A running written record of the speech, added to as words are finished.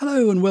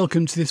Hello and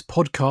welcome to this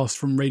podcast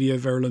from Radio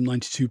Verulam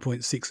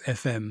 92.6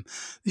 FM.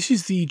 This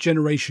is the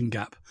Generation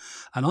Gap,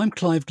 and I'm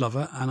Clive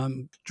Glover, and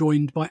I'm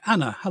joined by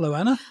Anna. Hello,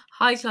 Anna.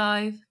 Hi,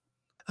 Clive.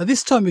 At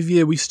this time of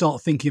year, we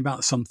start thinking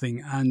about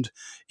something and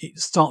it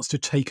starts to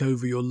take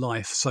over your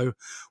life. So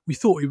we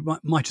thought we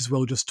might as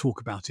well just talk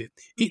about it.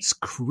 It's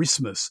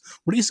Christmas.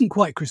 Well, it isn't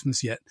quite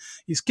Christmas yet.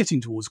 It's getting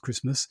towards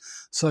Christmas.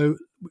 So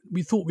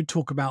we thought we'd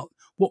talk about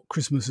what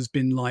Christmas has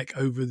been like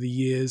over the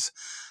years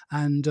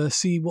and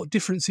see what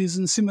differences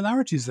and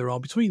similarities there are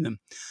between them.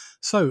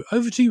 So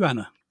over to you,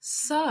 Anna.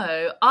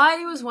 So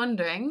I was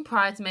wondering,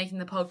 prior to making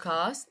the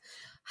podcast,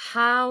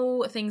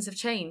 how things have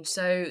changed.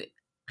 So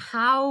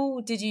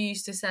how did you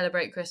used to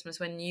celebrate Christmas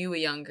when you were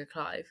younger,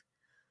 Clive?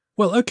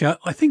 Well, okay,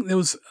 I think there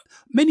was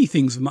many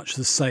things are much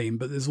the same,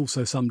 but there's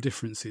also some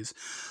differences.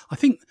 I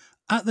think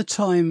at the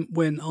time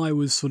when I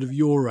was sort of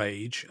your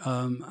age,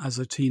 as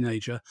a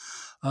teenager,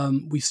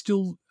 we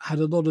still had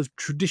a lot of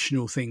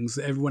traditional things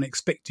that everyone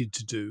expected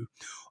to do.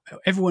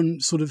 Everyone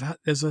sort of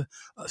there's a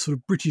sort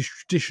of British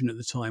tradition at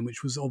the time,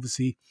 which was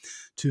obviously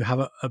to have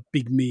a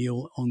big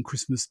meal on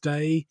Christmas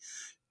Day,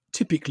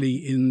 typically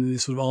in the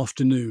sort of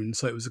afternoon.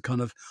 So it was a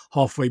kind of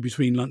halfway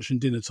between lunch and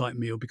dinner type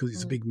meal because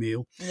it's a big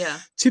meal. Yeah.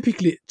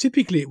 Typically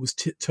it was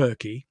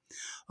turkey,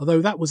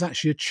 although that was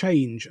actually a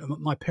change.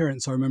 My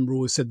parents, I remember,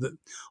 always said that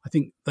I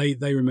think they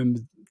remember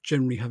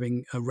generally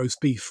having a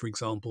roast beef, for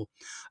example,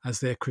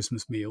 as their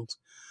Christmas meals.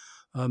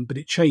 But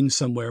it changed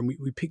somewhere, and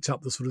we picked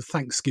up the sort of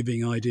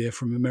Thanksgiving idea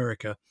from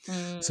America.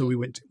 So we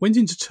went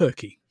into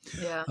turkey.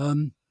 Yeah.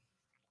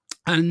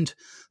 And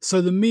so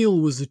the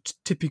meal was a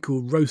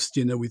typical roast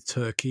dinner with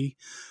turkey,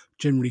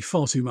 generally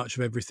far too much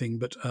of everything,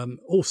 but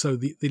also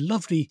the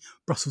lovely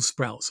Brussels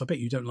sprouts. I bet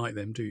you don't like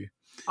them, do you?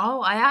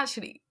 Oh, I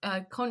actually,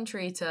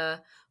 contrary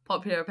to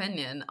popular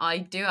opinion, I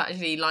do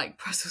actually like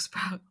Brussels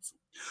sprouts.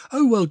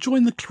 Oh, well,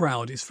 join the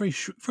crowd. It's a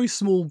very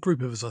small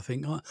group of us, I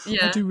think. I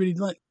do really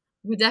like.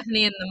 We're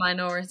definitely in the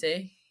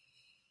minority.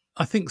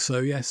 I think so,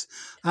 yes.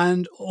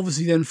 And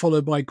obviously then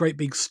followed by a great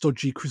big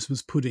stodgy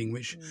Christmas pudding,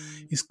 which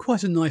is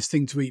quite a nice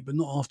thing to eat, but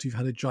not after you've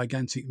had a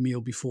gigantic meal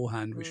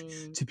beforehand, which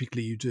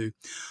typically you do.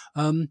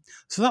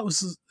 So that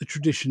was the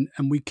tradition,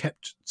 and we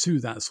kept to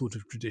that sort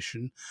of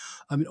tradition.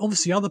 I mean,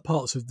 obviously other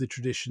parts of the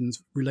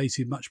traditions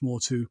related much more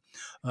to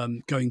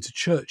going to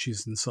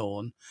churches and so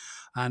on.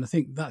 And I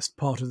think that's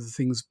part of the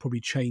things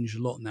probably changed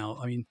a lot now.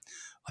 I mean,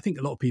 I think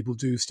a lot of people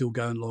do still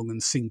go along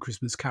and sing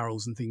Christmas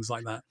carols and things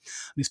like that.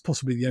 And it's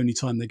possibly the only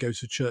time they go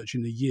to church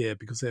in a year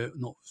because they're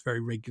not very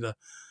regular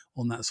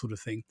on that sort of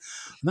thing.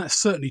 And that's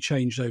certainly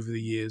changed over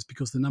the years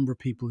because the number of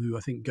people who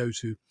I think go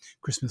to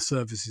Christmas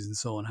services and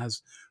so on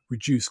has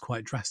reduced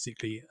quite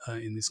drastically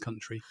in this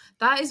country.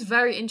 That is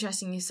very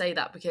interesting you say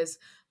that, because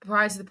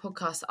prior to the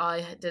podcast,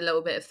 I did a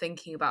little bit of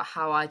thinking about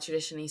how I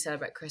traditionally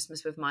celebrate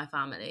Christmas with my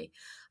family.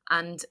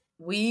 And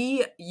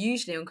we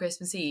usually on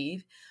Christmas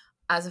Eve,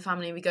 as a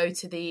family, we go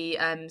to the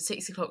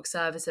 6 o'clock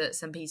service at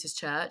St. Peter's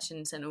Church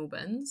in St.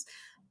 Albans.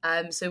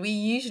 So we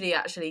usually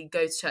actually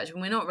go to church, and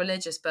we're not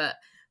religious, but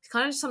it's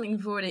kind of just something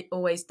we've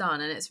always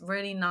done. And it's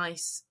really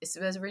nice.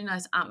 There's a really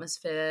nice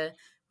atmosphere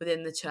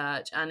within the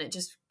church, and it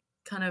just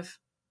kind of,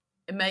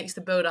 it makes the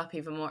build up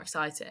even more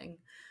exciting.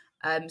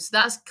 So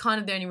that's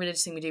kind of the only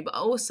religious thing we do. But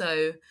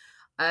also,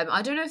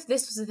 I don't know if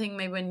this was the thing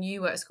maybe when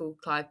you were at school,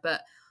 Clive,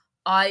 but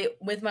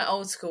with my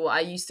old school,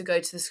 I used to go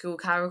to the school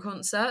carol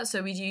concert.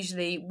 So we'd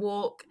usually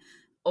walk,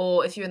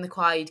 or if you're in the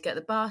choir, you'd get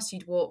the bus,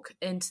 you'd walk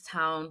into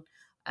town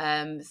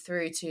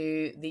through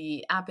to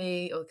the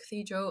abbey or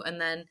cathedral,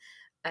 and then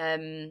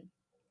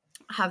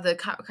have the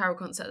carol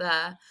concert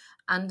there.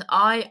 And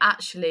I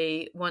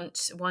actually,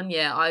 one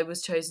year, I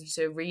was chosen to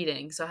do a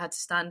reading. So I had to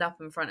stand up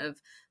in front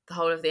of the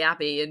whole of the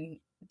abbey and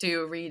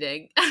do a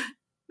reading,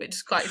 which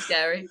is quite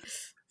scary.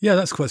 Yeah,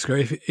 that's quite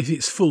scary. If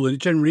it's full, and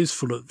it generally is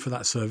full for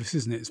that service,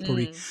 isn't it? It's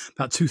probably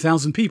about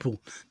 2,000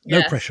 people.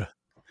 No pressure.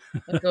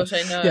 Oh, gosh,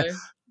 I know. Yeah.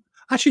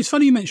 Actually, it's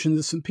funny you mentioned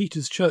the St.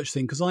 Peter's Church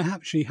thing, because I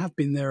actually have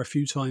been there a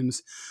few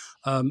times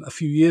a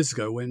few years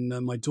ago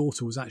when my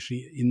daughter was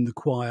actually in the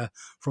choir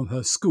from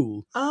her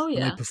school. Oh,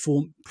 yeah. And they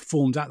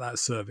performed at that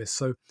service.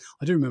 So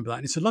I do remember that.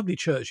 And it's a lovely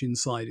church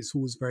inside. It's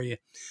always very,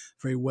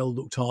 very well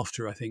looked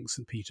after, I think,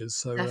 St. Peter's.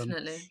 So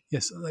definitely.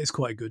 Yes, it's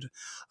quite good.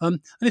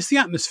 And it's the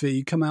atmosphere.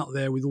 You come out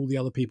there with all the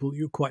other people.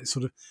 You're quite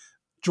sort of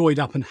joyed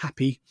up and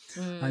happy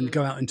and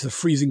go out into the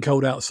freezing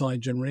cold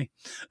outside generally.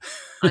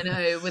 I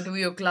know, with all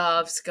your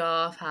gloves,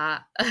 scarf,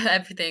 hat,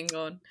 everything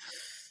on.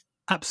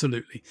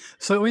 Absolutely.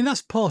 So, I mean,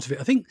 that's part of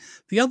it. I think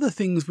the other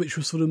things which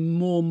were sort of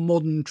more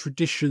modern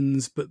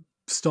traditions, but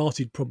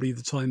started probably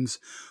the times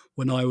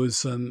when I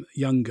was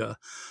younger,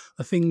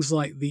 are things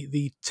like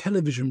the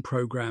television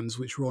programs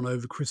which were on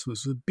over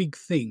Christmas was a big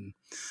thing.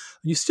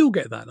 And you still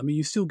get that. I mean,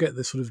 you still get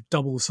the sort of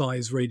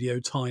double-sized Radio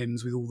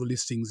Times with all the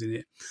listings in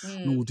it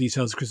and all the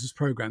details of Christmas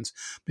programs.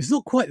 But it's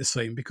not quite the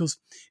same, because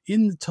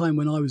in the time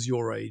when I was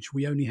your age,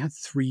 we only had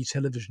 3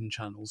 television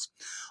channels.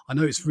 I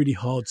know it's really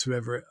hard to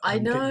ever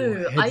get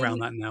your head around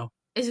that now.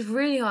 It's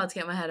really hard to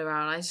get my head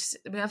around.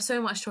 We have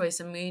so much choice,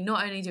 and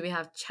not only do we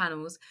have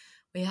channels,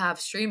 we have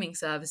streaming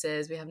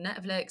services, we have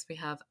Netflix, we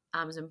have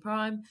Amazon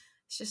Prime.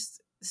 It's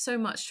just so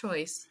much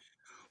choice.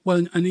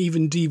 Well, and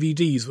even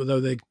DVDs, although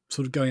they're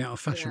sort of going out of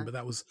fashion, but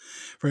that was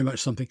very much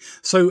something.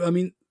 So, I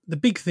mean, the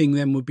big thing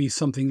then would be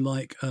something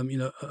like,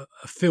 a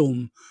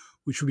film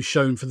which would be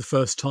shown for the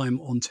first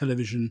time on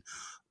television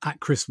at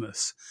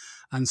Christmas.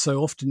 And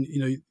so often,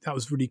 that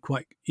was really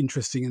quite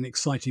interesting and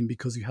exciting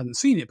because you hadn't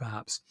seen it,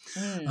 perhaps.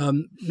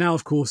 Now,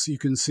 of course, you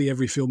can see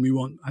every film you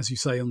want, as you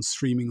say, on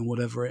streaming or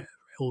whatever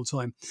all the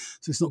time.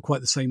 So it's not quite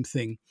the same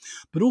thing.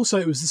 But also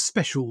it was the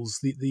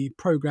specials, the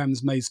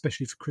programs made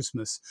especially for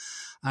Christmas.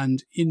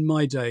 And in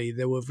my day,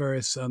 there were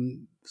various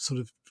sort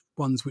of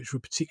ones which were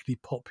particularly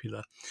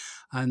popular.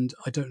 And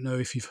I don't know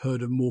if you've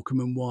heard of Morecambe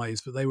and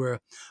Wise, but they were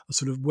a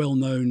sort of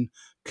well-known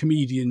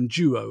comedian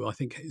duo, I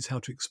think is how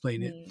to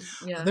explain it.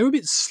 They were a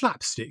bit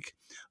slapstick,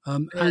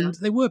 and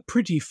they were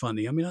pretty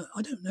funny. I mean,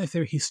 I don't know if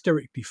they're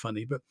hysterically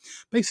funny, but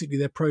basically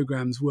their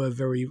programs were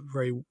very,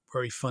 very,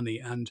 very funny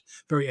and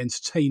very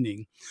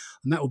entertaining.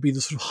 And that would be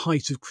the sort of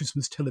height of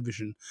Christmas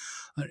television.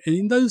 And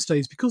in those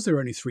days, because there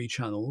were only 3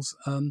 channels,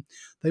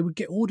 they would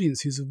get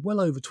audiences of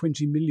well over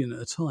 20 million at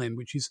a time,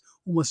 which is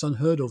almost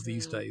unheard of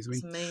these days. I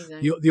mean,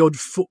 amazing. The odd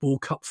football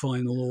cup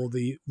final or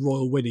the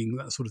royal wedding,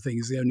 that sort of thing,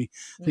 is the only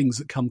things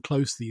that come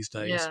close these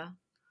days.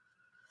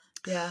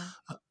 Yeah.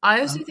 I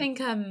also think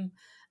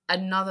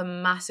another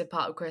massive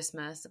part of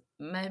Christmas,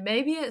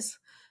 maybe it's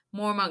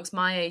more amongst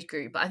my age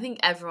group, but I think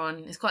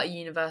everyone, it's quite a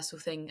universal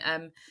thing.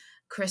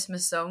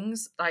 Christmas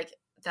songs, like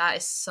that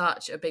is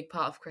such a big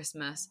part of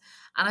Christmas.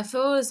 And I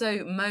feel as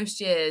though most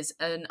years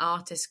an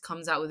artist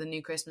comes out with a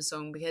new Christmas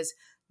song, because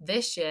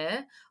this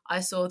year I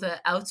saw that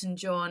Elton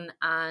John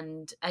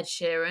and Ed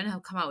Sheeran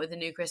have come out with a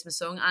new Christmas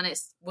song, and it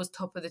was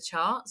top of the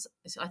charts.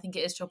 I think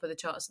it is top of the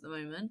charts at the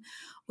moment.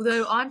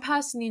 Although I'm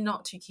personally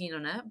not too keen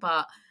on it,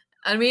 but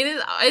I mean,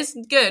 it's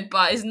good,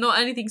 but it's not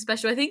anything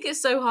special. I think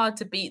it's so hard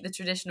to beat the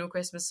traditional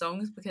Christmas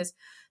songs because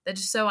they're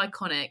just so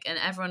iconic and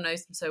everyone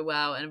knows them so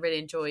well and really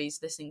enjoys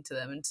listening to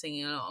them and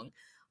singing along.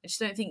 I just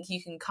don't think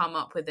you can come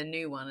up with a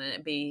new one and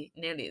it'd be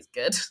nearly as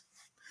good.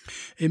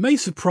 It may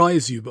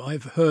surprise you, but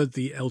I've heard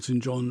the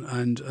Elton John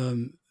and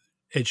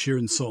Ed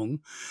Sheeran song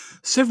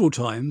several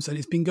times, and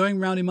it's been going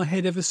round in my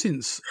head ever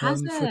since for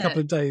a couple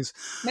of days.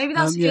 Maybe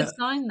that's a good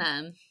sign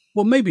then.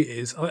 Well, maybe it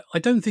is. I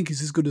don't think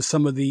it's as good as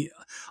some of the,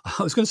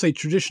 I was going to say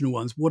traditional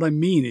ones. What I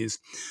mean is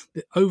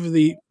that over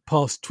the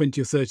past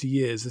 20 or 30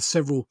 years, there's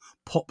several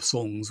pop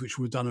songs which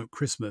were done at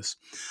Christmas,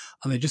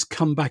 and they just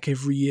come back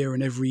every year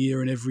and every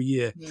year and every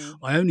year. Yeah.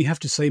 I only have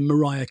to say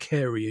Mariah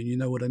Carey, and you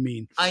know what I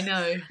mean. I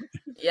know.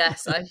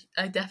 Yes,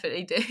 I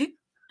definitely do.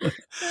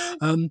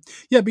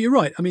 But you're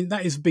right. I mean,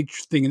 that is a big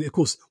thing. And of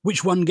course,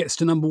 which one gets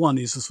to number 1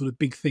 is a sort of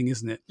big thing,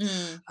 isn't it?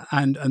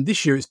 And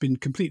this year it's been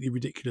completely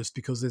ridiculous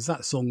because there's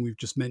that song we've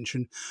just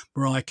mentioned,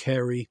 Mariah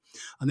Carey.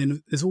 And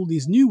then there's all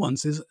these new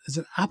ones. There's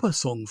an ABBA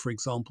song, for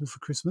example, for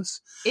Christmas.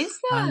 Is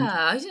there?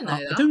 I didn't know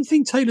that. I don't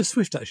think Taylor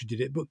Swift actually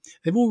did it, but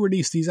they've all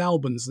released these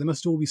albums. They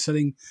must all be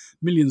selling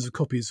millions of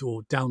copies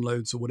or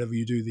downloads or whatever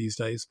you do these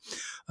days.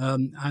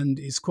 And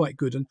it's quite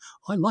good. And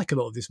I like a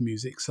lot of this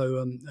music.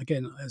 So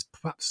again, as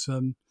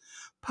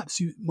perhaps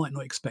you might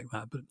not expect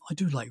that, but I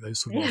do like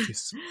those sort of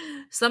artists.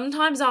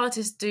 Sometimes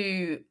artists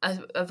do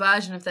a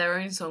version of their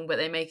own song, but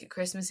they make it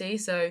Christmassy.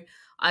 So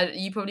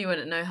you probably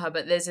wouldn't know her,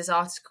 but there's this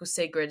artist called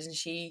Sigrid, and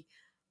she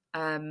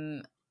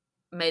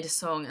made a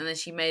song, and then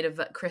she made a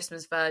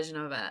Christmas version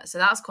of it. So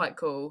that's quite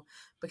cool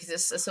because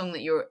it's a song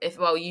that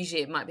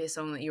usually it might be a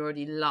song that you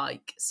already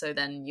like. So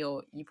then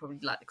you probably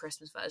like the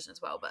Christmas version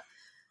as well. But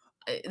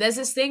there's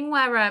this thing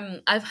where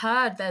I've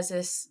heard there's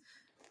this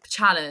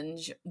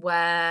challenge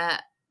where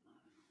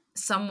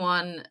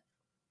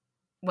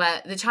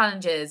the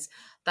challenge is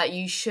that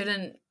you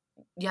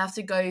have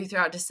to go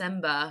throughout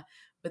December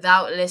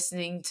without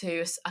listening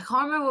to, I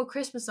can't remember what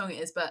Christmas song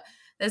it is, but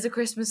there's a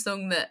Christmas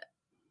song that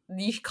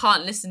you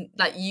can't listen,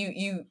 like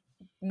you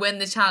win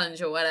the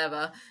challenge or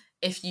whatever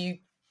if you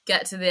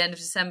get to the end of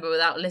December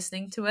without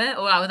listening to it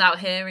or without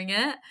hearing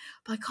it,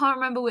 but I can't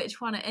remember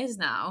which one it is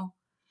now.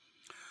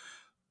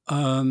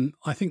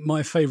 I think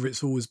my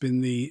favourite's always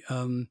been the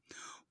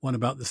one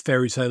about the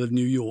fairy tale of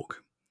New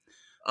York.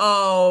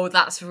 Oh,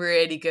 that's a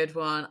really good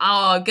one.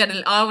 Oh,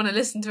 I want to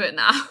listen to it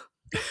now.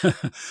 Well,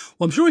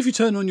 I'm sure if you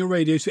turn on your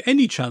radio to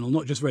any channel,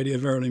 not just Radio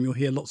Verulam, you'll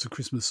hear lots of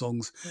Christmas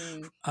songs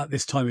at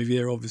this time of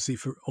year, obviously,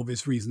 for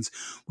obvious reasons.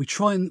 We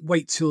try and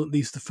wait till at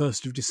least the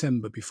 1st of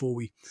December before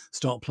we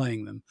start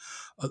playing them.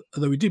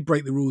 Although we did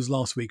break the rules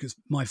last week, it's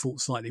my fault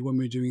slightly, when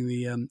we were doing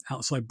the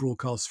outside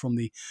broadcasts from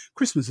the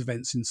Christmas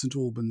events in St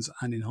Albans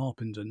and in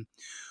Harpenden.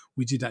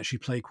 We did actually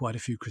play quite a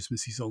few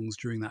Christmassy songs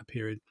during that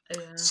period.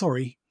 Yeah.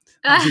 Sorry.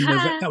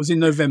 That was in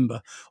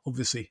November,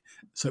 obviously,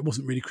 so it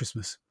wasn't really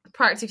Christmas.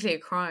 Practically a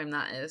crime,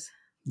 that is.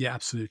 Yeah,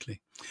 absolutely.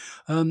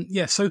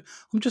 So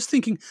I'm just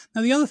thinking,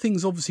 now the other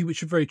things, obviously,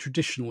 which are very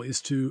traditional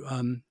is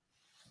to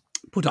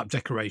put up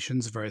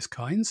decorations of various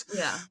kinds.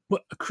 Yeah.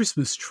 But a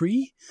Christmas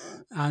tree,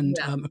 and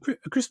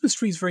a Christmas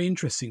tree is very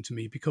interesting to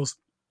me because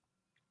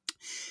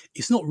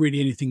It's not really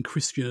anything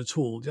Christian at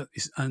all, but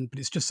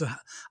it's just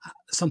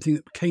something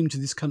that came to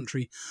this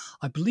country.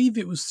 I believe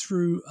it was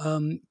through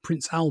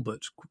Prince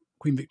Albert,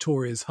 Queen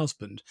Victoria's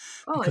husband,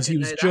 Oh, I because he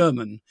didn't was know that.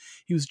 German.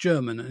 He was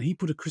German, and he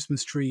put a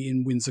Christmas tree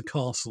in Windsor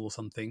Castle or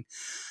something.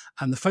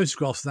 And the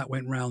photographs of that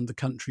went round the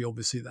country.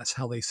 Obviously, that's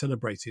how they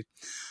celebrated.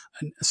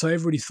 And so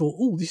everybody thought,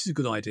 "Oh, this is a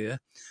good idea.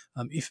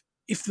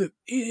 If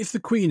the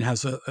Queen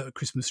has a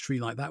Christmas tree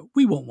like that,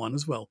 we want one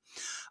as well."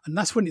 And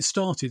that's when it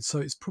started. So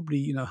it's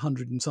probably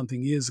 100 and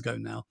something years ago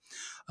now,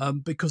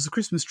 because the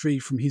Christmas tree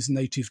from his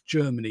native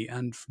Germany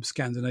and from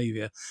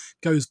Scandinavia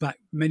goes back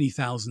many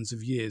thousands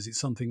of years. It's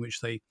something which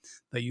they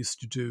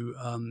used to do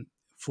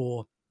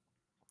for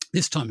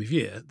this time of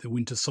year, the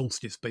winter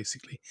solstice,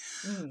 basically.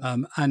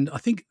 And I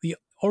think the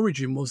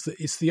origin was that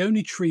it's the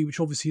only tree which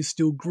obviously is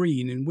still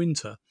green in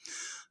winter.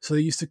 So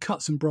they used to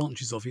cut some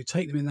branches off it,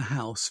 take them in the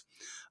house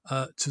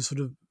to sort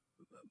of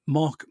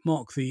mark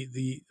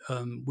the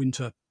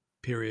winter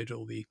period,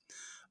 or the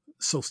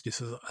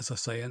solstice, as I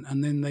say,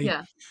 and then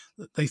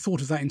they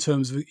thought of that in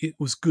terms of it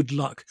was good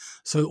luck,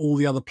 so all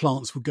the other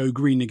plants would go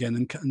green again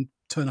and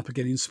turn up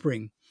again in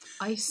spring.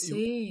 I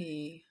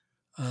see.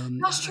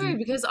 That's true,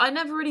 because I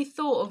never really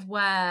thought of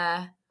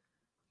where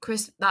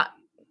the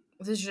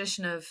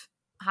tradition of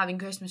having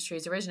Christmas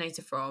trees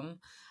originated from.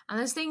 And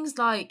there's things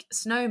like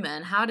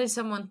snowmen. How did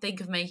someone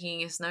think of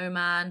making a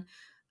snowman?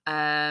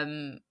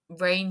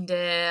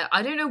 Reindeer.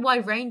 I don't know why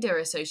reindeer are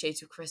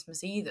associated with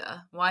Christmas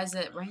either. Why is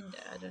it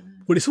reindeer? I don't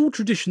know. Well, it's all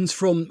traditions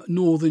from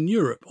Northern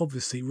Europe.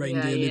 Obviously,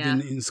 reindeer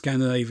live in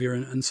Scandinavia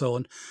and so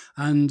on,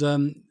 and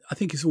I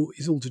think it's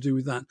all to do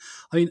with that.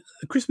 I mean,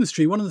 a Christmas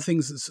tree. One of the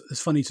things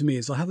that's funny to me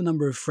is I have a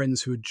number of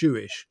friends who are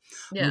Jewish,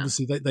 and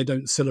obviously they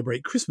don't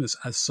celebrate Christmas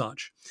as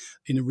such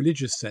in a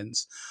religious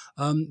sense,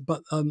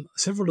 but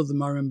several of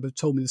them I remember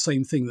told me the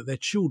same thing, that their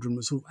children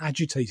were sort of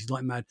agitated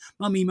like mad.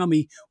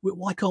 Mummy,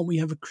 why can't we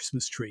have a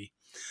Christmas tree?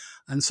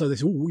 And so they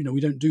said, "Oh, we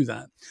don't do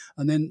that."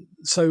 And then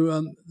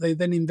they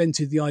then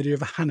invented the idea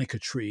of a Hanukkah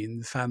tree in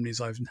the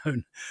families I've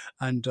known,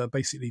 and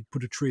basically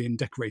put a tree and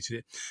decorated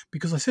it.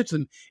 Because I said to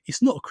them,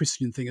 it's not a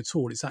Christian thing at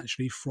all. It's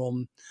actually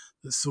from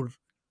the sort of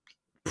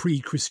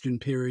pre-Christian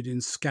period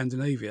in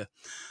Scandinavia,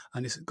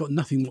 and it's got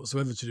nothing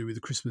whatsoever to do with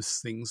the Christmas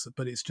things.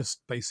 But it's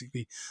just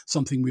basically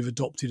something we've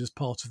adopted as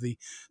part of the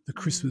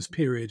Christmas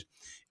period,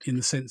 in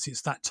the sense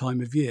it's that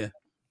time of year.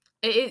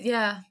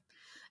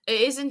 It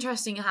is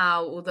interesting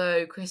how,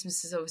 although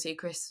Christmas is obviously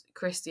a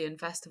Christian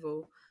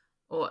festival,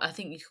 or I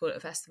think you call it a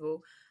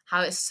festival,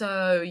 how it's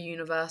so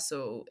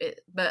universal.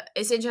 But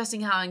it's interesting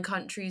how in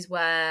countries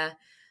where,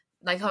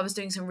 like, I was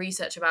doing some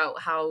research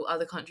about how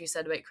other countries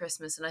celebrate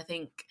Christmas, and I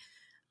think,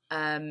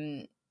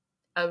 I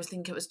was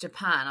thinking it was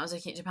Japan. I was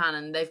looking at Japan,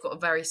 and they've got a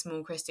very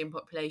small Christian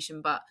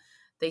population, but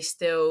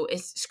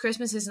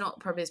Christmas is not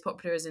probably as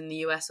popular as in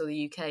the US or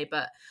the UK,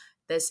 but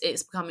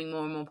it's becoming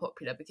more and more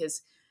popular,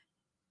 because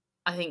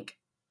I think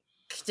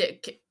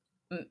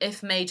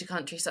if major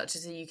countries such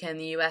as the UK and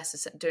the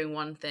US are doing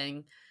one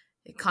thing,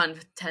 it kind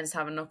of tends to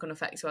have a knock-on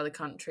effect to other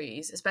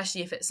countries,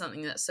 especially if it's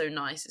something that's so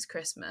nice as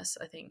Christmas.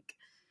 I think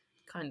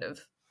kind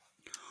of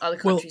other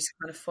countries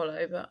kind of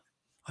follow. But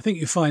I think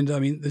you find, I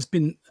mean, there's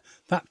been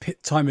that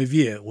time of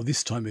year, or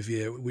this time of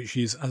year, which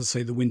is, as I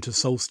say, the winter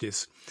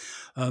solstice.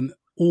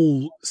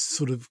 All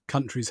sort of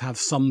countries have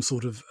some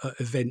sort of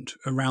event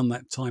around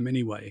that time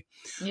anyway.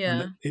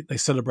 And they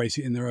celebrate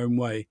it in their own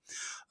way.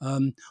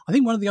 I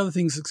think one of the other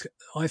things that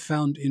I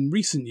found in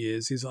recent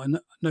years is I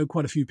know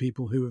quite a few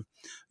people who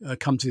have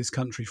come to this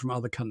country from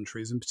other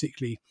countries, and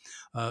particularly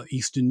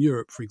Eastern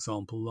Europe, for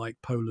example, like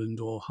Poland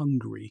or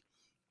Hungary.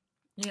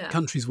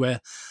 Countries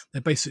where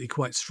they're basically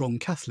quite strong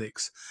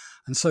Catholics.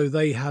 And so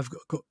they have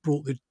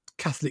brought the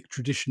Catholic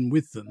tradition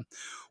with them,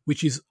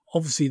 which is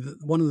obviously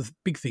one of the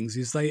big things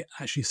is they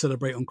actually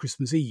celebrate on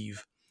Christmas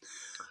Eve.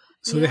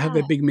 So they have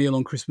their big meal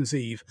on Christmas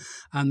Eve.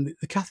 And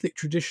the Catholic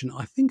tradition,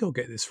 I think I'll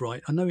get this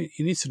right, I know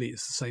in Italy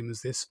it's the same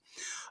as this,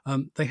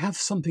 they have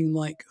something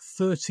like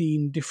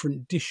 13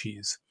 different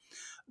dishes,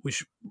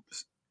 which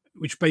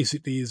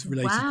basically is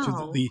related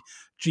to the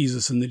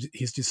Jesus and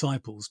his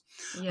disciples.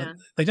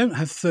 They don't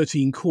have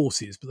 13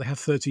 courses, but they have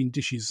 13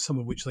 dishes, some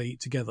of which they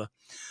eat together.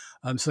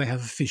 So they have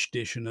a fish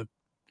dish and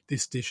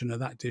this dish and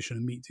that dish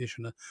and a meat dish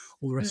and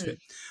all the rest of it.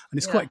 And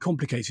it's quite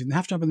complicated. And they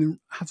have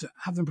to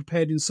have them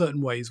prepared in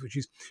certain ways, which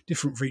is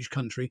different for each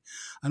country,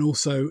 and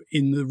also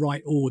in the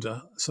right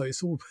order. So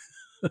it's all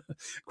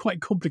quite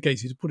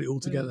complicated to put it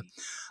all together.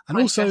 And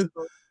quite also,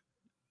 stressful.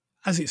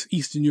 As it's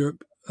Eastern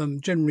Europe,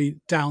 generally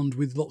downed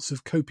with lots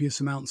of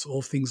copious amounts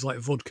of things like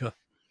vodka.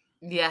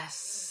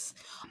 Yes.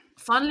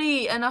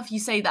 Funnily enough, you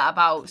say that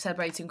about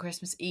celebrating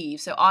Christmas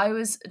Eve. So I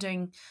was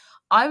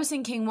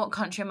thinking, what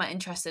country am I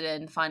interested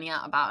in finding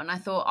out about? And I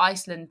thought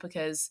Iceland,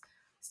 because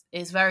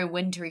it's a very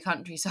wintry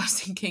country. So I was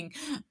thinking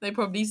they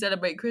probably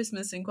celebrate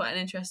Christmas in quite an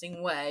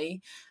interesting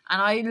way.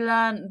 And I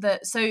learned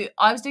that, so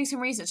I was doing some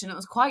research, and it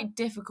was quite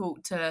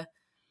difficult to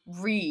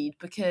read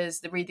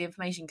the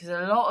information, because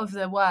a lot of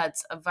the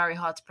words are very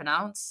hard to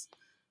pronounce.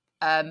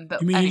 But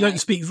you mean anyway, you don't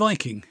speak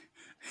Viking?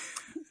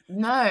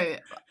 No,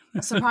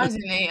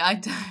 Surprisingly, I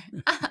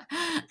don't.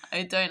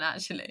 I don't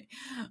actually.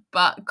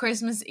 But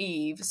Christmas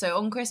Eve. So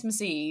on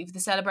Christmas Eve, the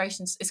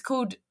celebrations. It's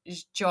called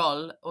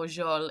Jol or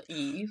Jol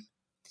Eve.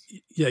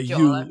 Yeah,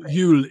 Jol, I think.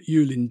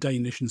 Yule in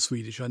Danish and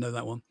Swedish. I know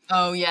that one.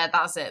 Oh yeah,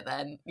 that's it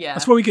then.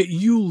 That's Yeah. where we get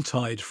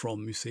Yuletide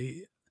from. You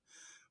see,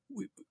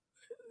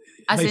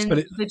 As they spell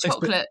in it. the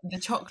chocolate. The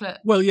chocolate.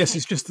 Well, yes, Cake.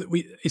 it's just that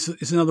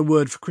it's another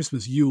word for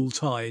Christmas,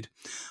 Yuletide,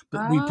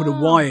 but we put a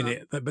Y in Ah.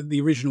 it. But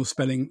the original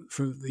spelling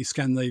for the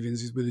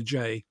Scandinavians is with a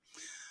J.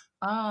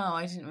 Oh,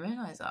 I didn't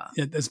realise that.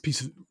 Yeah, there's a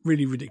piece of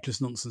really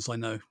ridiculous nonsense, I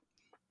know.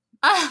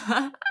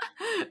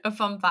 A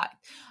fun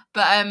fact.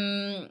 But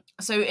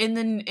so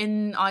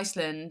in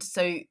Iceland,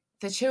 so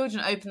the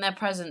children open their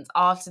presents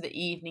after the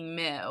evening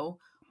meal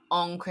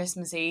on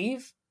Christmas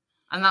Eve,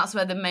 and that's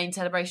where the main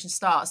celebration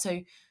starts.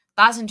 So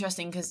that's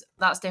interesting because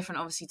that's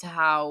different, obviously, to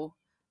how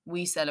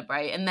we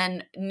celebrate. And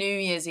then New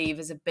Year's Eve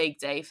is a big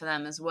day for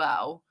them as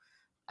well.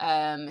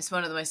 It's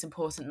one of the most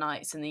important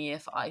nights in the year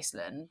for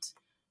Iceland.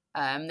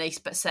 They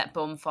set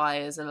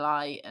bonfires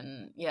alight,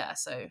 and yeah,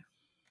 so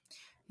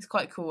it's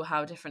quite cool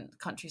how different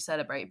countries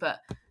celebrate. But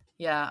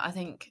yeah, I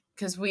think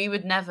because we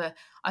would never.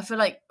 I feel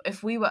like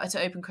if we were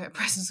to open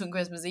presents on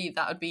Christmas Eve,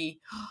 that'd be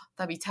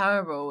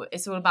terrible.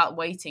 It's all about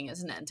waiting,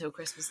 isn't it, until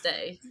Christmas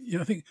Day?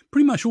 Yeah, I think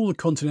pretty much all the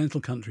continental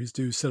countries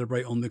do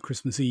celebrate on the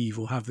Christmas Eve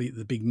or have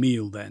the big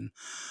meal then.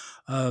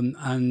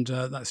 And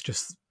that's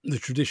just the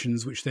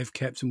traditions which they've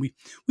kept, and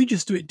we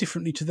just do it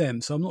differently to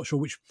them. So I'm not sure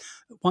which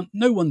one.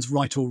 No one's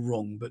right or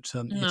wrong, but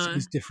yes, it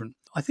is different.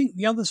 I think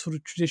the other sort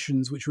of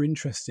traditions which are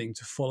interesting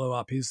to follow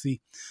up is the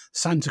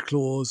Santa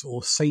Claus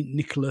or Saint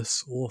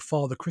Nicholas or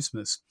Father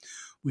Christmas,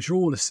 which are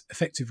all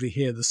effectively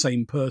here the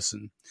same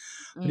person.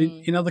 But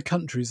in other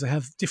countries, they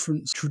have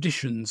different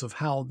traditions of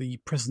how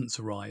the presents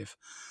arrive.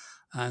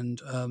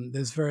 And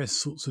there's various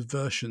sorts of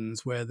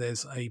versions where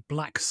there's a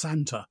black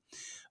Santa.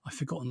 I've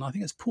forgotten. I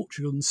think it's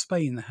Portugal and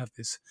Spain that have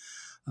this.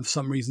 And for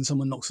some reason,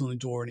 someone knocks on the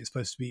door and it's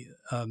supposed to be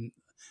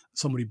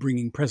somebody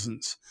bringing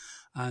presents.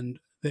 And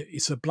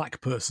it's a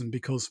black person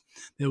because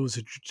there was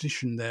a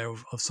tradition there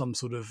of some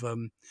sort of,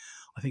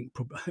 I think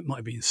it might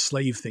have been a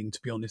slave thing, to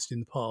be honest, in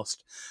the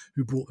past,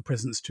 who brought the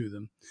presents to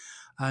them.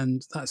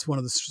 And that's one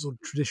of the sort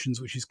of traditions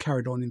which is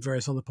carried on in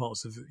various other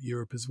parts of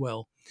Europe as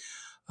well.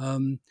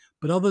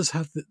 But others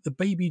have the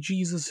baby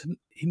Jesus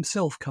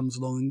himself comes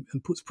along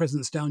and puts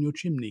presents down your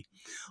chimney.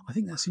 I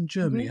think that's in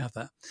Germany, have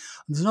that.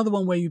 And there's another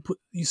one where you put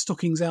your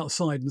stockings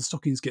outside and the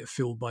stockings get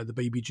filled by the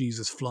baby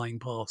Jesus flying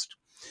past.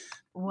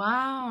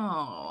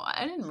 Wow,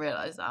 I didn't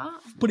realise that.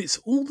 But it's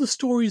all the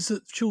stories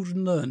that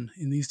children learn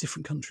in these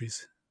different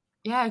countries.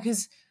 Yeah,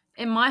 because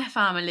in my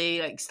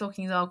family, like,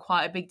 stockings are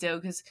quite a big deal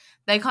because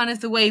they're kind of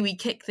the way we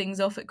kick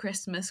things off at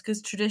Christmas,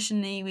 because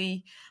traditionally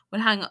we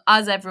would hang,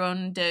 as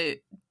everyone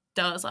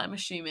does, I'm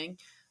assuming,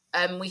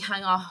 we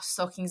hang our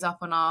stockings up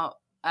on our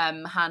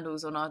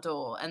handles on our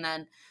door, and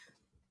then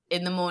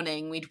in the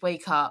morning we'd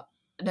wake up,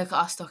 look at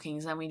our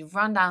stockings, and we'd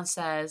run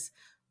downstairs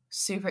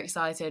super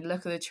excited,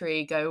 look at the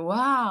tree, go,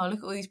 wow, look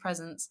at all these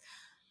presents,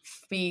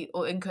 be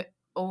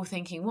all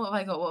thinking, what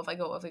have I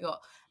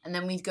got, and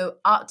then we'd go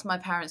up to my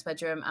parents'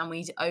 bedroom and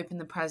we'd open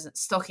the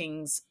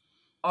stockings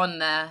on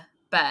their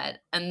bed.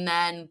 And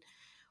then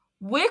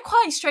we're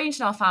quite strange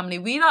in our family.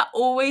 We like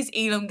always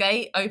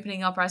elongate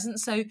opening our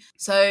presents.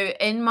 So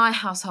in my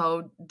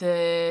household,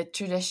 the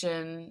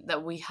tradition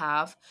that we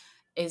have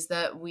is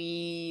that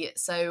we're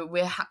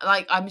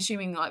like, I'm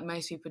assuming like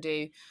most people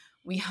do,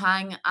 we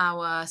hang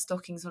our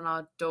stockings on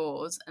our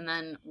doors and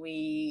then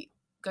we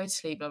go to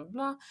sleep, blah, blah,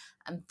 blah.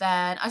 And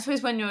then I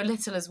suppose when you're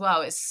little as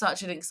well, it's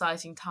such an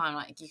exciting time.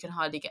 Like, you can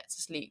hardly get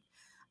to sleep.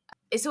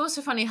 It's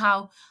also funny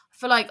how I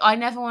feel like I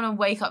never want to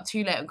wake up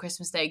too late on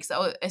Christmas Day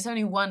because it's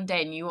only one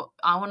day and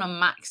I want to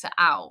max it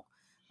out.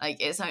 Like,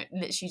 it's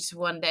literally just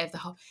one day of the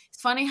whole.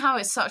 It's funny how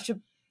it's such a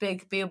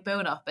big build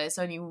up, but it's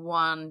only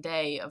one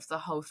day of the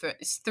whole.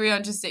 It's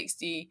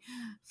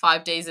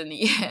 365 days in the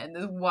year, and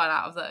there's one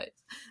out of those.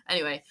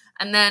 Anyway,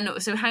 and then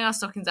so we hang our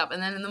stockings up,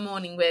 and then in the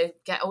morning we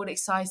get all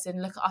excited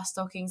and look at our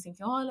stockings,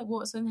 thinking, "Oh, look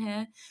what's in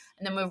here!"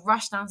 And then we'll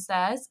rush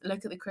downstairs,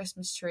 look at the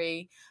Christmas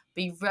tree,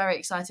 be very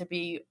excited,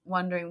 be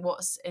wondering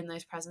what's in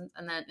those presents,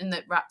 and then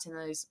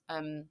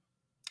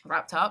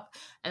wrapped up,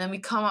 and then we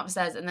come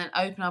upstairs and then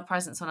open our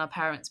presents on our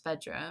parents'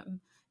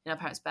 bedroom, in our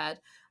parents' bed.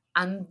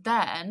 And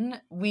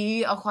then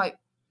we are quite,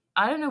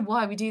 I don't know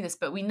why we do this,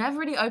 but we never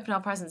really open our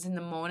presents in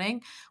the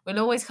morning. We'll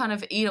always kind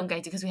of elongate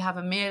it because we have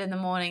a meal in the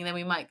morning, then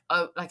we might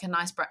like a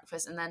nice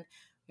breakfast, and then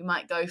we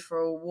might go for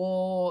a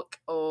walk,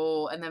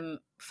 and then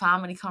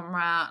family come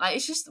around. Like,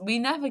 it's just, we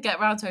never get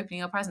around to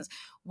opening our presents.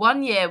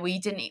 One year we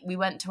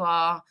went to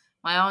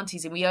my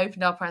auntie's and we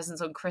opened our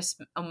presents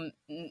on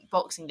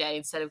Boxing Day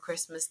instead of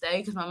Christmas Day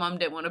because my mum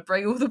didn't want to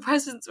bring all the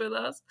presents with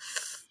us.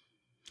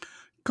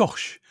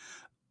 Gosh,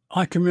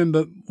 I can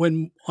remember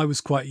when I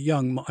was quite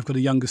young, I've got a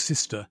younger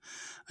sister,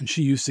 and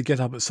she used to get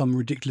up at some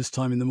ridiculous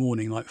time in the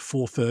morning, like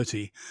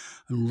 4:30,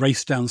 and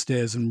race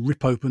downstairs and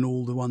rip open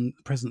all the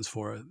presents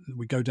for her.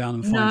 We go down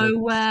and find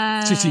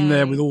her sitting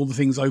there with all the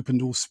things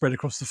opened, all spread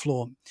across the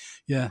floor.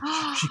 Yeah,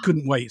 she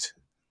couldn't wait.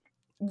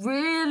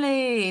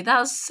 Really?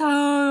 That's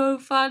so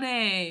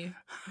funny.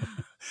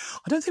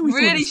 I don't think we thought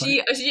of Really? the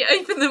same. She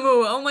opened them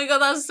all. Oh my God,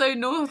 that's so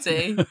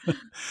naughty.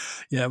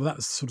 Yeah, well,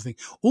 that's the sort of thing.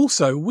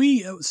 Also,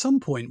 we at some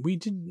point we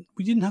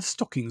didn't have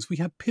stockings. We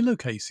had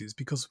pillowcases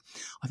because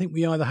I think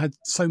we either had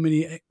so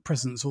many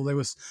presents or there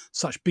was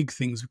such big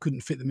things we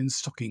couldn't fit them in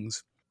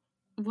stockings.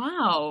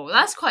 Wow,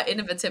 that's quite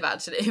innovative,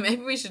 actually.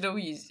 Maybe we should all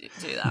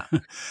do that.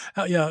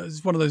 Yeah,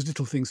 it's one of those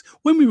little things.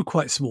 When we were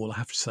quite small, I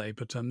have to say,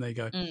 but there you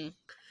go. Mm.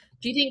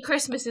 Do you think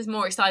Christmas is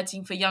more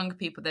exciting for younger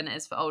people than it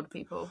is for older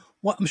people?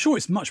 Well, I'm sure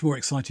it's much more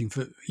exciting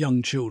for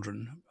young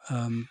children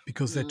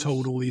because they're Mm.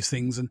 told all these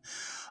things, and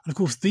of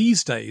course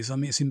these days, I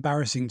mean, it's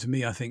embarrassing to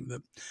me. I think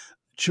that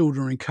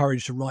children are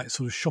encouraged to write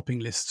sort of shopping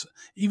lists,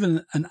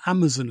 even an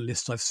Amazon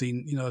list. I've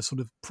seen, a sort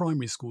of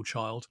primary school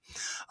child,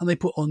 and they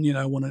put on,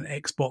 want an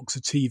Xbox, a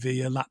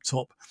TV, a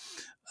laptop,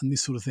 and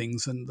these sort of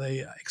things, and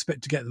they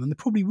expect to get them, and they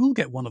probably will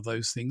get one of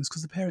those things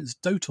because the parents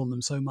dote on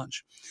them so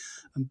much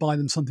and buy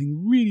them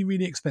something really,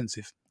 really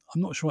expensive.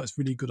 I'm not sure it's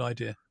really a good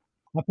idea.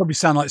 I probably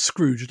sound like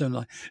Scrooge, don't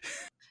I?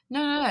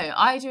 No,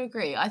 I do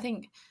agree. I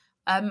think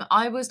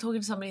I was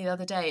talking to somebody the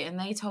other day and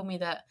they told me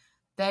that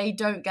they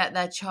don't get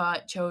their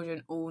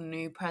children all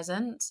new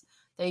presents.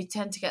 They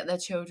tend to get their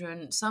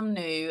children some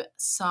new,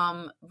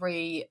 some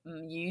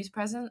reused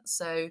presents.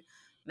 So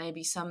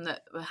maybe some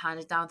that were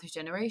handed down through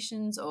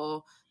generations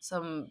or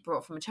some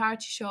brought from a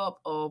charity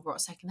shop or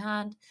brought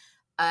secondhand.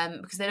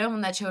 Because they don't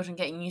want their children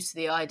getting used to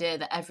the idea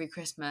that every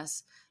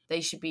Christmas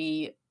they should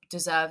be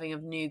deserving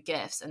of new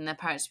gifts and their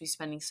parents should be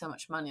spending so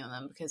much money on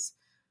them because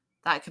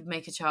that could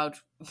make a child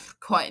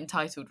quite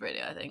entitled,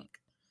 really, I think.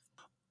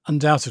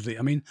 Undoubtedly.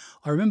 I mean,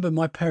 I remember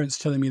my parents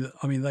telling me that,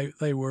 I mean,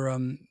 they were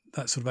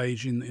that sort of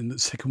age in the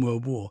Second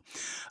World War,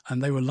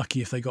 and they were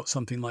lucky if they got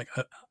something like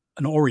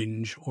an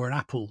orange or an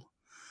apple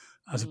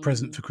as a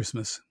present Mm, for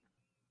Christmas.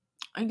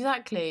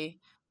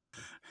 exactly.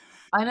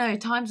 I know,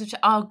 times have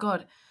oh,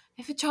 God.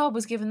 If a child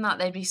was given that,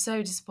 they'd be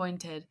so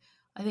disappointed.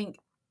 I think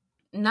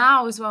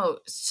now as well,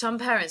 some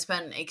parents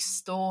spend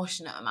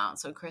extortionate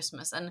amounts on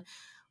Christmas. And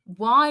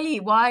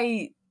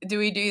why do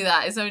we do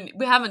that? It's only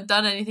we haven't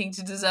done anything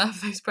to deserve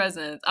those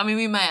presents. I mean,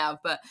 we may have,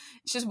 but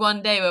it's just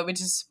one day where we're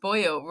just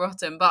spoiled,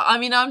 rotten. But I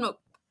mean, I'm not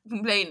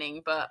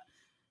complaining, but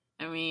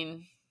I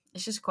mean,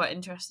 it's just quite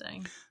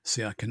interesting.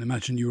 See, I can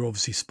imagine you were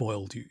obviously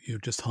spoiled. You're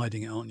just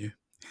hiding it, aren't you?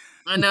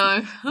 I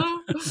know.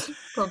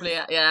 Probably,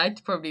 yeah, I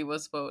probably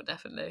was spoiled,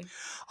 definitely.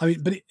 I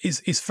mean, but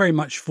it's very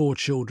much for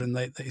children.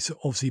 It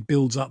obviously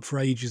builds up for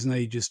ages and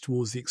ages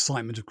towards the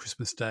excitement of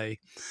Christmas Day.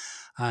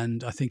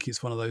 And I think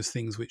it's one of those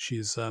things which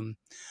is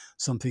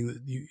something that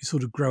you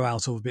sort of grow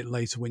out of a bit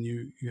later when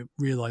you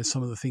realise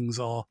some of the things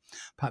are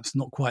perhaps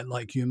not quite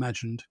like you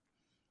imagined.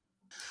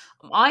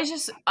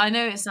 I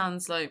know it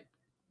sounds like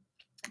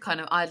kind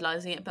of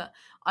idolizing it, but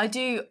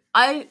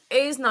it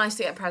is nice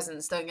to get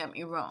presents, don't get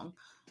me wrong.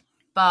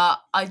 But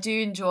I do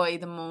enjoy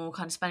the more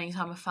kind of spending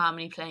time with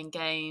family, playing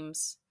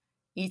games,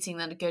 eating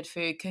the good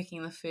food,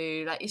 cooking the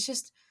food. Like, it's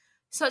just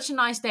such a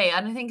nice day.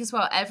 And I think as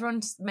well,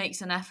 everyone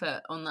makes an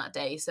effort on that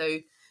day. So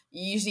it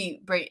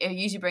usually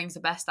brings the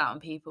best out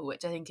in people,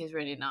 which I think is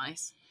really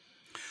nice.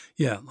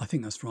 Yeah, I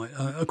think that's right.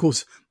 Of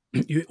course,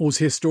 you always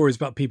hear stories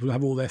about people who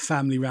have all their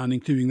family round,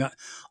 including that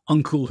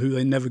uncle who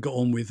they never got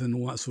on with and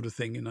all that sort of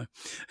thing,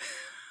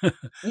 It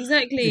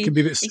Exactly. can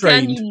be a bit It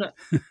can strained.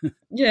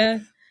 yeah,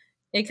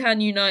 it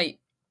can unite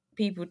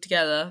people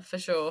together for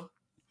sure.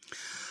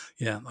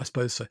 Yeah, I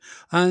suppose so.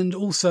 And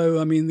also,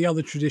 I mean, the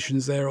other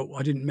traditions there,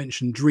 I didn't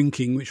mention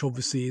drinking, which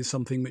obviously is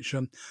something which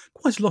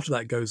quite a lot of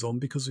that goes on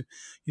because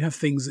you have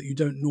things that you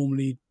don't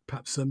normally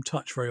perhaps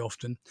touch very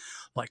often,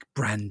 like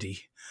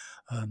brandy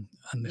and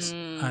this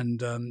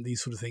Mm, and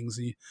these sort of things.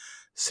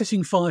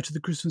 Setting fire to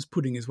the Christmas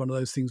pudding is one of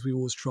those things we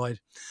always tried.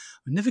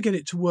 We never get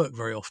it to work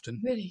very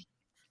often. really?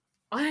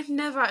 I've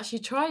never actually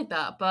tried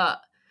that,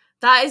 but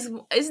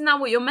isn't that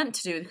what you're meant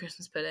to do with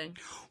Christmas pudding?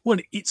 Well,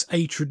 it's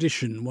a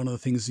tradition. One of the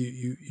things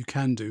you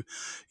can do,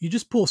 you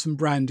just pour some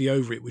brandy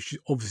over it, which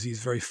obviously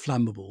is very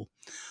flammable.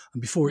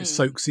 And before it Mm.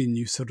 soaks in,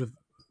 you sort of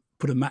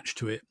put a match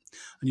to it,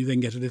 and you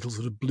then get a little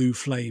sort of blue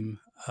flame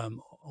on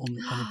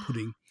the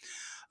pudding.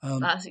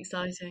 That's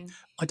exciting.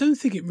 I don't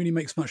think it really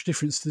makes much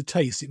difference to the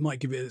taste. It might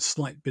give it a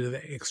slight bit of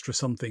extra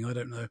something. I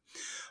don't know.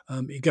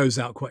 It goes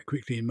out quite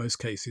quickly in most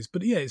cases,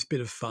 but yeah, it's a bit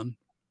of fun.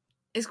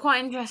 It's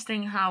quite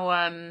interesting how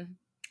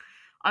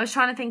I was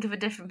trying to think of a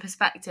different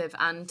perspective,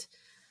 and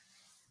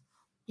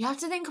you have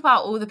to think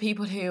about all the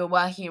people who are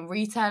working in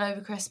retail over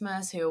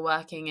Christmas, who are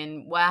working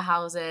in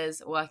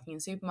warehouses, working in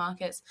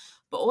supermarkets,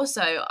 but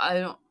also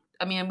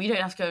I mean, we don't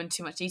have to go into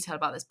too much detail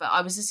about this, but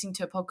I was listening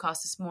to a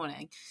podcast this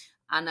morning,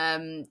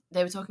 and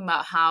they were talking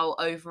about how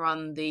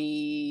overrun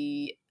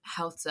the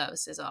health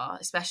services are,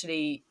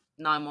 especially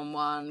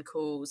 911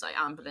 calls, like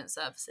ambulance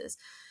services.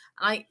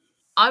 And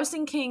I was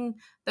thinking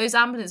those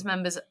ambulance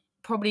members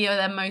probably are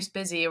their most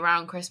busy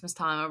around Christmas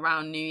time,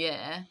 around New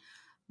Year.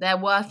 They're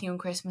working on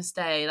Christmas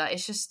Day. Like,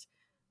 it's just,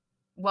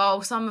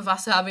 while some of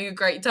us are having a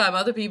great time,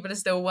 other people are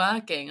still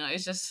working. Like,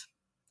 it's just,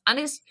 and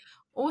it's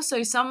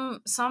also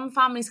some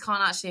families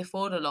can't actually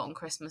afford a lot on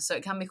Christmas, so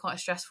it can be quite a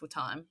stressful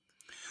time.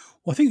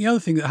 Well, I think the other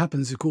thing that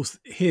happens, of course,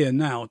 here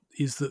now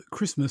is that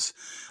Christmas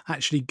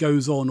actually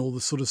goes on, all the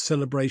sort of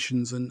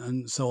celebrations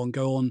and so on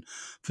go on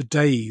for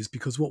days,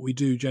 because what we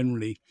do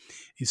generally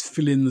is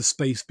fill in the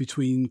space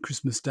between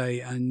Christmas Day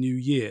and New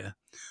Year.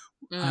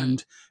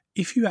 And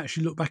if you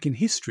actually look back in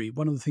history,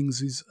 one of the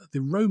things is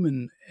the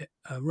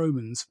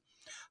Romans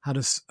had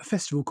a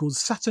festival called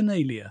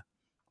Saturnalia.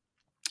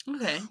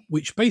 Okay.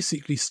 Which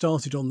basically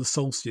started on the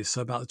solstice,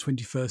 so about the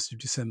 21st of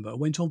December,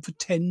 went on for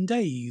 10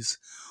 days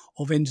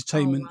of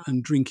entertainment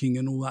and drinking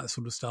and all that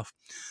sort of stuff.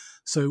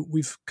 So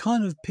we've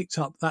kind of picked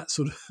up that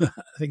sort of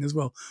thing as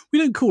well. We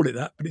don't call it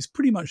that, but it's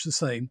pretty much the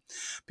same,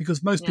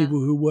 because most people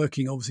who are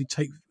working obviously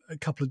take a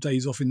couple of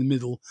days off in the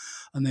middle,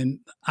 and then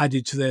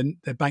added to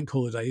their bank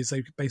holidays,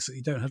 they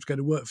basically don't have to go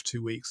to work for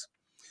 2 weeks.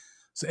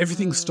 So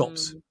everything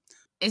stops.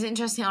 It's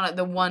interesting how, like,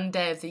 the one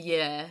day of the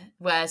year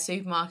where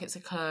supermarkets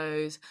are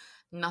closed,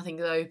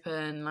 nothing's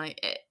open, like,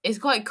 it's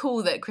quite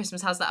cool that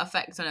Christmas has that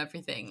effect on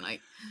everything.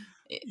 Like,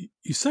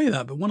 you say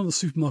that, but one of the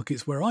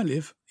supermarkets where I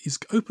live is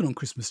open on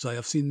Christmas Day.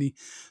 I've seen the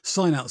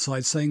sign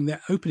outside saying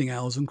their opening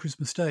hours on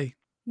Christmas Day.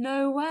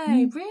 No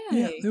way, really?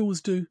 Yeah, they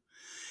always do.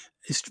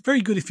 It's very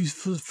good if you've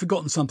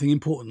forgotten something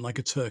important, like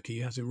a turkey.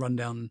 You have to run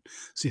down and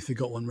see if they've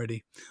got one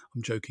ready.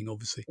 I'm joking,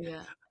 obviously.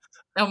 Yeah.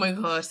 Oh my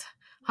God.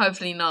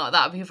 Hopefully not.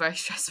 That would be very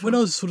stressful. When I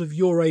was sort of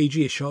your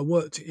age-ish, I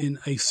worked in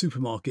a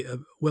supermarket, a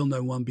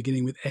well-known one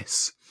beginning with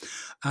S.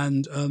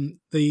 And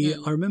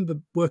I remember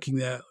working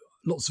there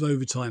lots of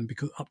overtime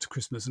because up to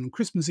Christmas. And on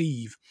Christmas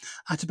Eve,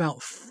 at about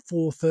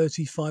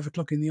 4:30, 5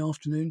 o'clock in the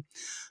afternoon,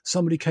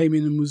 somebody came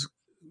in and was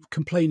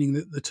complaining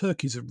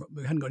that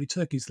we hadn't got any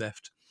turkeys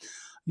left.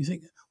 You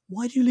think,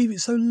 why do you leave it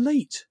so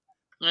late?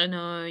 I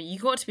know, you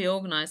got to be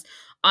organised.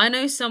 I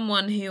know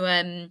someone who,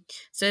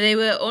 so they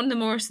were on the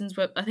Morrison's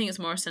I think it's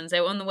Morrison's.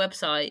 They were on the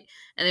website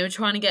and they were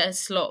trying to get a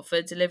slot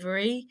for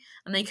delivery,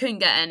 and they couldn't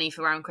get any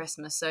for around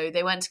Christmas. So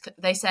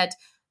they said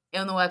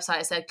on the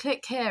website, it said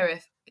click here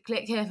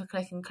for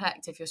click and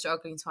collect if you're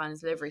struggling to find a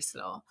delivery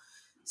slot.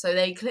 So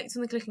they clicked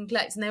on the click and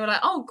collect, and they were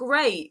like, "Oh,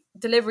 great,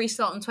 delivery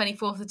slot on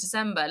 24th of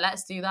December.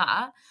 Let's do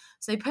that."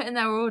 So they put in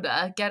their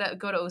order, got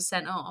it all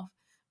sent off.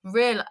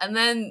 And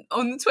then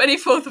on the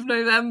 24th of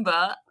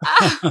November,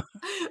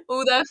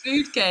 all their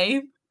food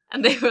came,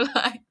 and they were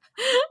like,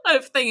 I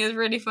think it's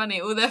really funny,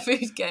 all their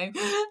food came,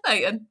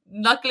 like,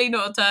 luckily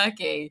not a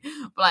turkey,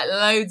 but like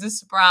loads of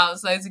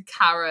sprouts, loads of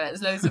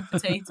carrots, loads of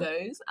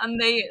potatoes, and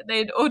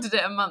they'd ordered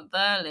it a month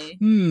early.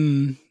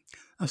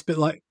 That's a bit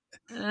like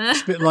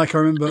I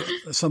remember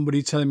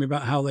somebody telling me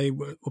about how they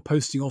were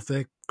posting off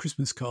their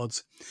Christmas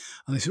cards,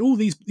 and they said, "Oh,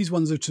 these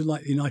ones are to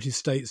like the United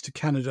States, to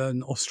Canada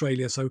and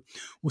Australia, so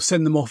we'll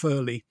send them off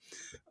early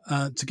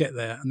to get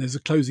there." And there's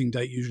a closing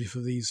date usually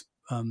for these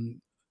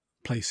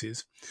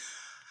places.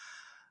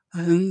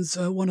 And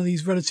one of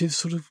these relatives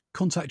sort of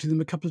contacted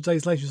them a couple of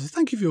days later and said,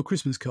 "Thank you for your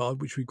Christmas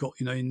card, which we got,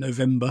 in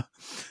November."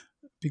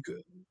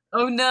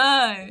 Oh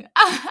no!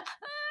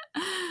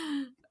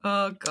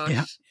 Oh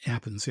gosh, it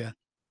happens, yeah.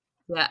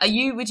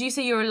 Yeah, would you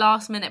say you're a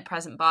last minute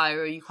present buyer,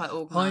 or are you quite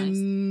organised?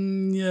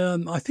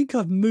 I think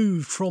I've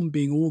moved from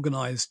being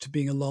organised to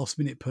being a last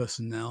minute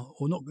person now,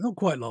 or not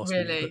quite last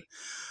minute, but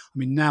I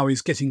mean now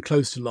is getting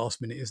close to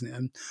last minute, isn't it?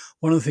 And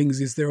one of the things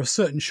is there are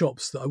certain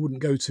shops that I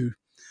wouldn't go to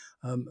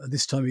at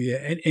this time of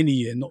year, any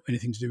year, not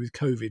anything to do with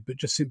COVID, but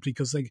just simply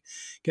because they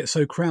get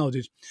so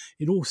crowded.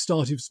 It all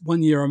started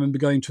one year. I remember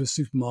going to a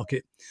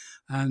supermarket,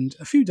 and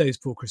a few days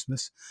before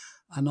Christmas,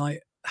 and I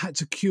had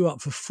to queue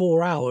up for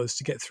 4 hours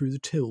to get through the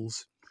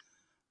tills.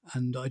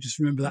 And I just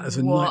remember that as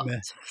a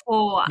nightmare.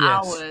 4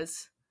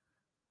 hours?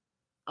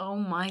 Oh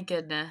my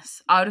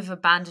goodness. I would have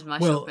abandoned my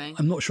shopping.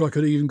 I'm not sure I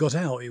could have even got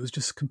out. It was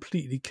just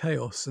completely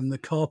chaos. And the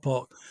car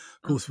park,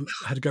 of course,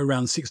 had to go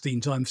around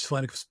 16 times to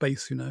find a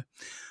space,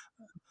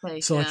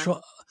 So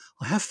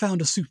I have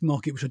found a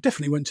supermarket, which I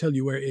definitely won't tell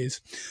you where it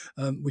is,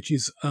 which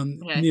is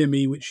near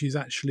me, which is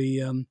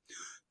actually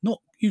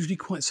not usually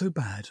quite so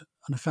bad.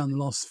 And I found the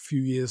last few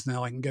years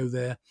now I can go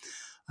there,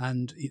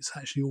 and it's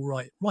actually all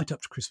right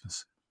up to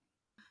Christmas.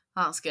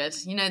 That's good.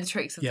 You know the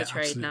tricks of the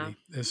trade absolutely. Now.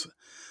 There's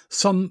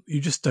some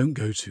you just don't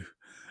go to.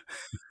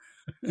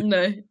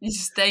 No, you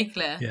just stay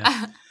clear.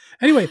 Yeah.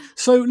 Anyway,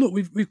 so look,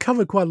 we've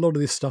covered quite a lot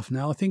of this stuff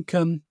now. I think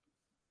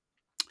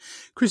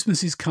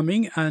Christmas is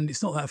coming, and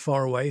it's not that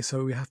far away,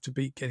 so we have to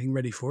be getting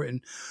ready for it.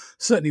 And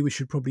certainly we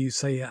should probably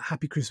say a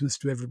happy Christmas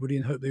to everybody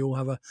and hope they all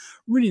have a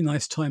really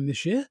nice time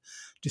this year,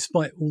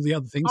 despite all the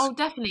other things. Oh,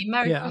 definitely.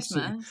 Merry Christmas.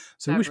 Absolutely.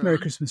 So wish Merry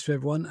Christmas to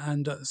everyone,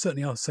 and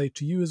certainly I'll say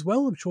to you as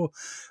well.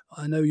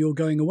 I know you're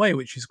going away,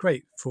 which is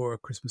great for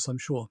Christmas, I'm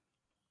sure.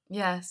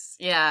 Yes.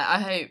 Yeah.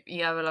 I hope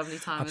you have a lovely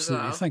time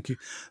Absolutely. as well. Thank you.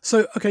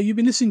 So, okay, you've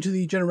been listening to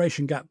the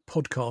Generation Gap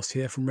podcast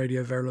here from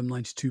Radio Verulam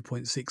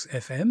 92.6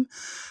 FM.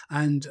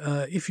 And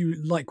if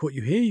you like what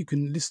you hear, you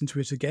can listen to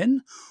it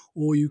again,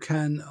 or you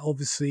can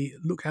obviously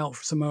look out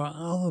for some of our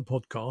other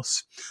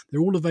podcasts.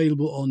 They're all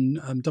available on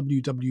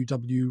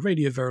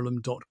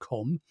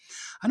www.radioverulam.com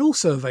and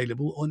also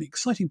available on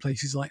exciting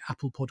places like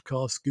Apple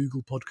Podcasts,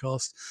 Google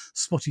Podcasts,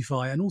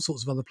 Spotify, and all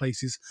sorts of other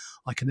places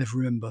I can never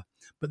remember.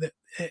 But they're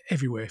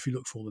everywhere if you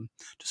look for them.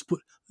 Just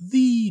put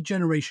The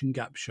Generation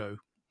Gap Show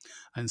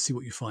and see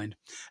what you find.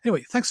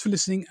 Anyway, thanks for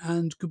listening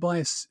and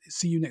goodbye.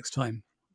 See you next time.